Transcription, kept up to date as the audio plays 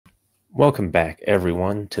Welcome back,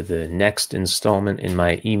 everyone, to the next installment in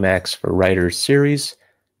my Emacs for Writers series.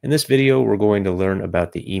 In this video, we're going to learn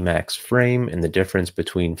about the Emacs frame and the difference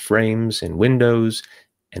between frames in Windows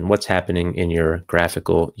and what's happening in your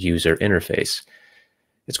graphical user interface.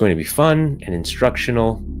 It's going to be fun and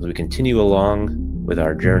instructional as we continue along with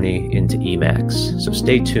our journey into Emacs, so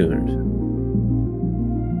stay tuned.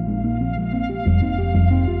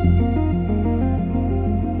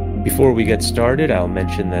 Before we get started, I'll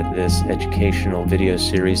mention that this educational video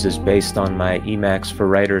series is based on my Emacs for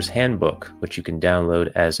Writers handbook, which you can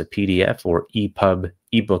download as a PDF or EPUB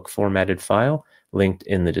ebook formatted file, linked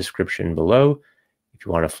in the description below if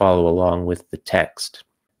you want to follow along with the text.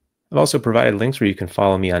 I've also provided links where you can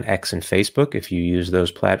follow me on X and Facebook if you use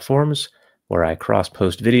those platforms, where I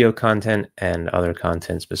cross-post video content and other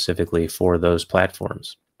content specifically for those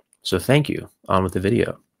platforms. So thank you. On with the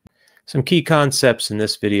video. Some key concepts in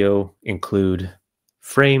this video include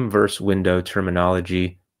frame versus window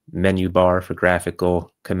terminology, menu bar for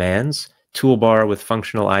graphical commands, toolbar with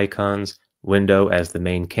functional icons, window as the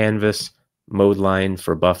main canvas, mode line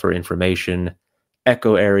for buffer information,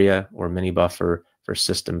 echo area or mini buffer for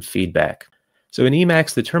system feedback. So in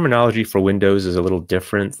Emacs, the terminology for Windows is a little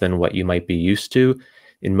different than what you might be used to.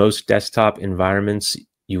 In most desktop environments,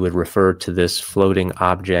 you would refer to this floating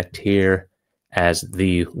object here as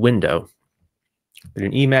the window. But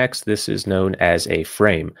in Emacs, this is known as a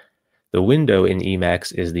frame. The window in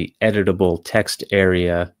Emacs is the editable text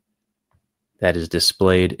area that is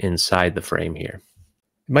displayed inside the frame here.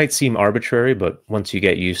 It might seem arbitrary, but once you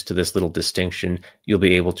get used to this little distinction, you'll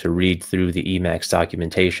be able to read through the Emacs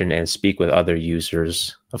documentation and speak with other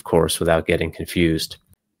users, of course, without getting confused.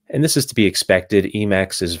 And this is to be expected.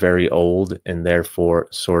 Emacs is very old and therefore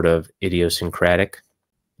sort of idiosyncratic.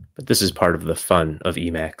 But this is part of the fun of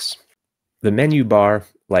Emacs. The menu bar,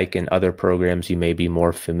 like in other programs you may be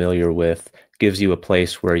more familiar with, gives you a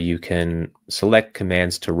place where you can select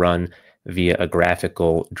commands to run via a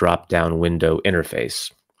graphical drop-down window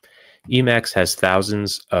interface. Emacs has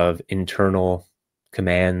thousands of internal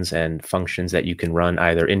commands and functions that you can run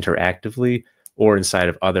either interactively or inside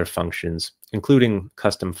of other functions, including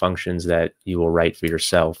custom functions that you will write for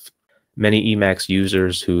yourself. Many Emacs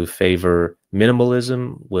users who favor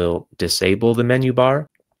minimalism will disable the menu bar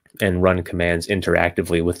and run commands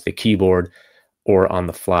interactively with the keyboard or on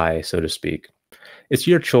the fly, so to speak. It's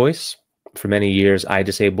your choice. For many years, I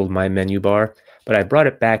disabled my menu bar, but I brought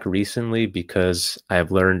it back recently because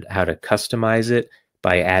I've learned how to customize it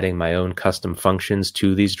by adding my own custom functions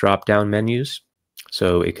to these drop-down menus.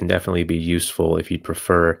 So it can definitely be useful if you'd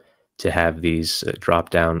prefer to have these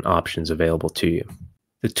drop-down options available to you.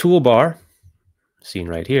 The toolbar, seen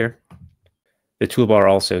right here, the toolbar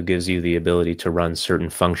also gives you the ability to run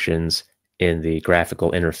certain functions in the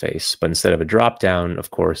graphical interface, but instead of a drop-down,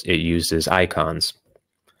 of course, it uses icons.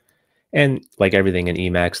 And like everything in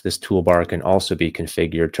Emacs, this toolbar can also be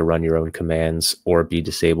configured to run your own commands or be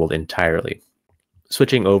disabled entirely.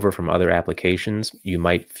 Switching over from other applications, you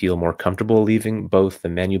might feel more comfortable leaving both the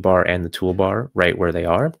menu bar and the toolbar right where they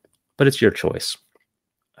are, but it's your choice.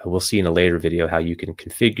 We'll see in a later video how you can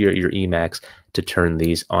configure your Emacs to turn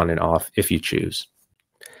these on and off if you choose.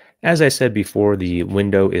 As I said before, the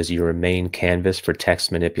window is your main canvas for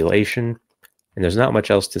text manipulation, and there's not much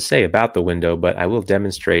else to say about the window, but I will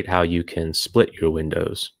demonstrate how you can split your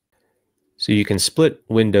windows. So you can split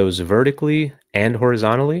windows vertically and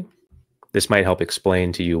horizontally. This might help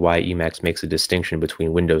explain to you why Emacs makes a distinction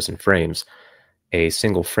between windows and frames. A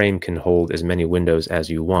single frame can hold as many windows as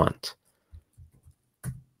you want.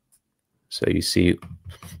 So you see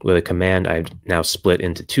with a command, I've now split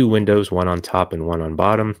into two windows, one on top and one on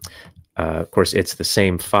bottom. Of course, it's the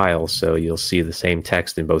same file, so you'll see the same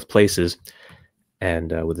text in both places.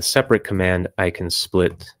 And with a separate command, I can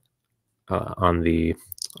split on the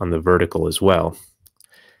vertical as well.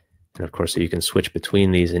 And of course, so you can switch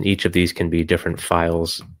between these, and each of these can be different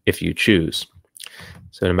files if you choose.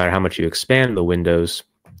 So no matter how much you expand the windows,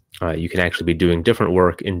 you can actually be doing different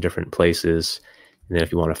work in different places. And then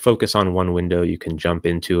if you want to focus on one window, you can jump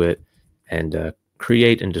into it and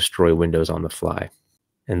create and destroy windows on the fly.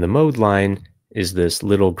 And the mode line is this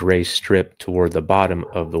little gray strip toward the bottom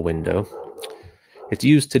of the window. It's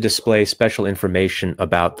used to display special information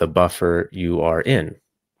about the buffer you are in.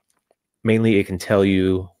 Mainly, it can tell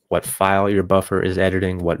you what file your buffer is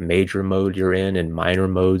editing, what major mode you're in, and minor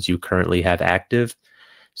modes you currently have active.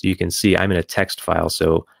 So you can see I'm in a text file,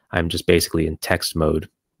 so I'm just basically in text mode.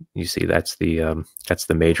 You see that's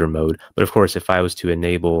the major mode. But of course, if I was to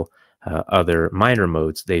enable other minor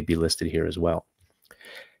modes, they'd be listed here as well.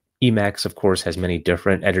 Emacs, of course, has many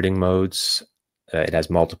different editing modes. It has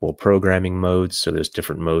multiple programming modes, so there's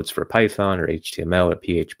different modes for Python or HTML or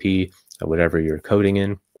PHP, whatever you're coding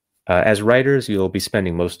in. As writers, you'll be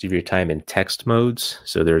spending most of your time in text modes.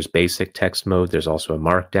 So there's basic text mode, there's also a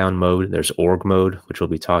markdown mode, there's org mode, which we'll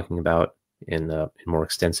be talking about in more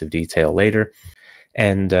extensive detail later.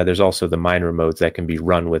 And there's also the minor modes that can be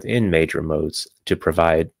run within major modes to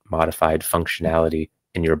provide modified functionality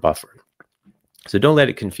in your buffer. So don't let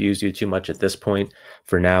it confuse you too much at this point.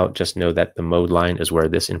 For now, just know that the mode line is where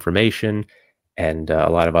this information and a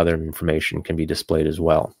lot of other information can be displayed as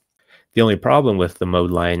well. The only problem with the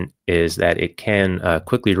mode line is that it can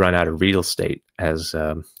quickly run out of real estate as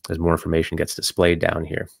more information gets displayed down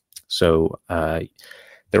here. So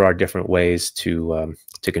there are different ways to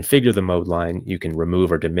configure the mode line. You can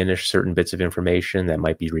remove or diminish certain bits of information that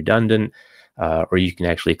might be redundant, or you can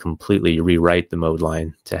actually completely rewrite the mode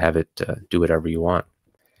line to have it do whatever you want.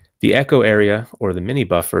 The echo area, or the mini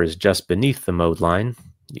buffer, is just beneath the mode line.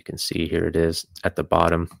 You can see here it is at the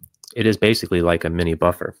bottom. It is basically like a mini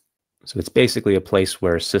buffer. So it's basically a place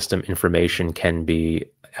where system information can be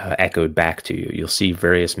echoed back to you. You'll see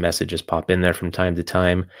various messages pop in there from time to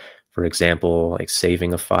time. For example, like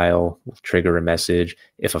saving a file will trigger a message.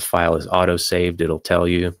 If a file is auto-saved, it'll tell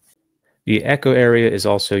you. The echo area is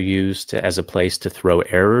also used as a place to throw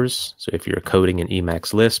errors. So if you're coding in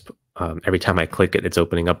Emacs Lisp, every time I click it, it's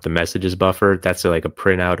opening up the messages buffer. That's like a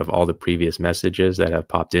printout of all the previous messages that have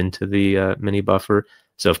popped into the mini buffer.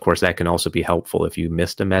 So of course that can also be helpful if you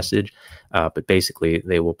missed a message, but basically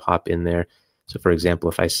they will pop in there. So for example,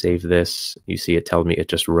 if I save this, you see it tells me it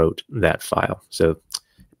just wrote that file. So it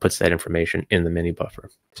puts that information in the mini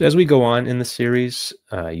buffer. So as we go on in the series,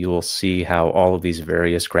 you will see how all of these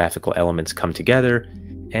various graphical elements come together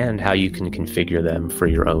and how you can configure them for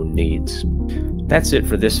your own needs. That's it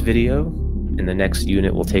for this video. In the next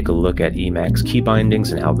unit, we'll take a look at Emacs key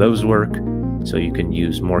bindings and how those work, so you can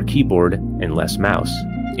use more keyboard and less mouse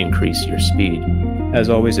to increase your speed. As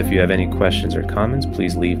always, if you have any questions or comments,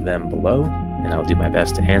 please leave them below, and I'll do my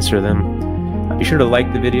best to answer them. Be sure to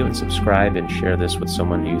like the video and subscribe and share this with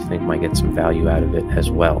someone who you think might get some value out of it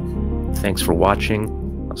as well. Thanks for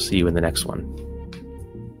watching. I'll see you in the next one.